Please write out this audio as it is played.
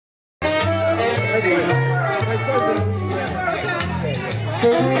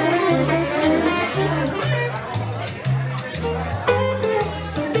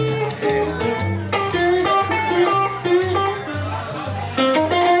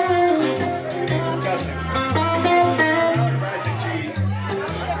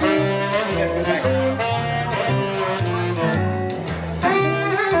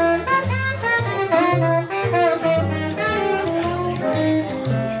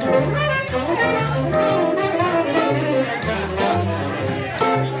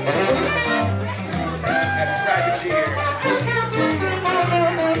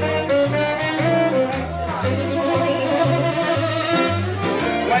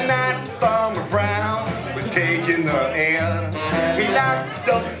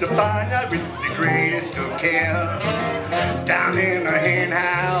To find out with the greatest of care. Down in the hen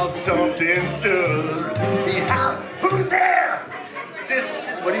house, something stood. He howled, "Who's there?" This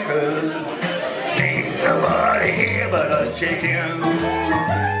is what he heard. Ain't nobody here but us chickens.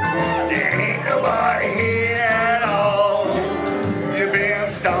 There ain't nobody here at all. You've been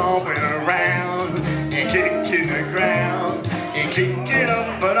stomping around and kicking the ground and kicking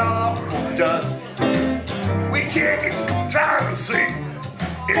up an awful dust. We chickens trying to sleep.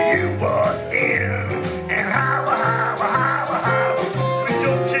 You walk in and howl with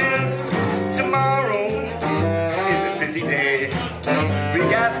your chin. Tomorrow is a busy day. We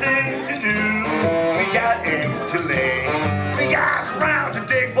got things to do. We got eggs to lay. We got around to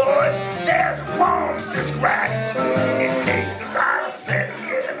dig, boys. There's worms to scratch. It takes a lot of setting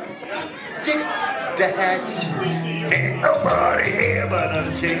chicks to hatch. Ain't nobody here but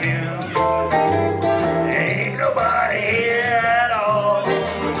us chickens. Ain't nobody here at all.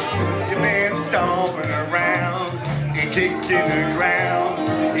 Stomping around and kicking the ground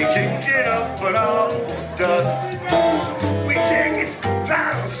and kicking up an awful dust. We chickens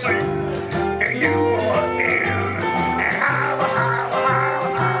trying to sleep and you walk in and howl.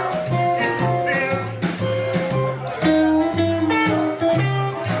 It's a sin.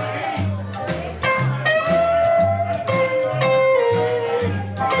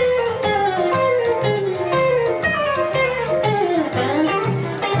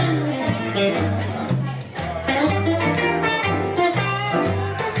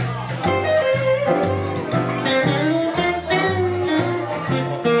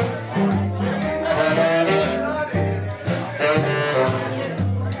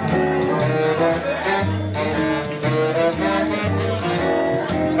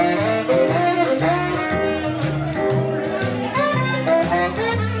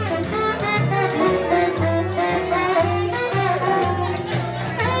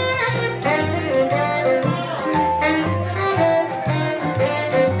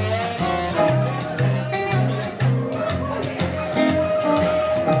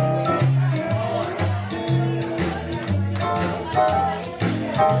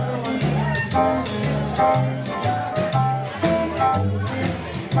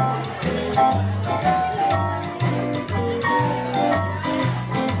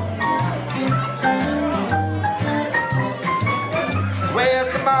 Well,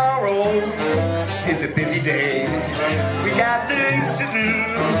 tomorrow is a busy day. We got things to do.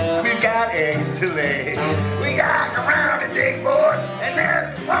 We've got eggs to lay. We got around to dig, boys, and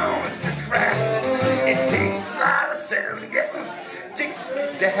there's bones to scratch. It takes a lot of setting to get chicks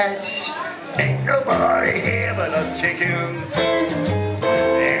to hatch. Ain't nobody here but us chickens.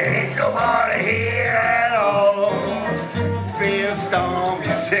 Ain't nobody here at all. Feel storm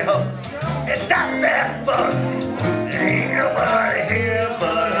yourself and stop that bus. Ain't nobody here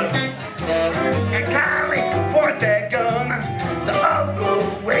but us. And kindly point that gun the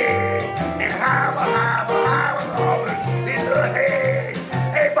other way and howl in the hay.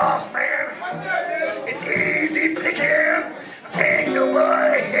 Hey, boss man, it's easy picking. Ain't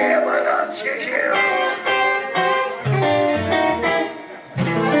nobody here but us chickens.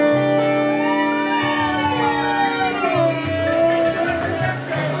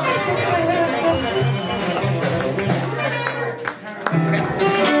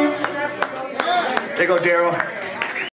 There you go, Daryl.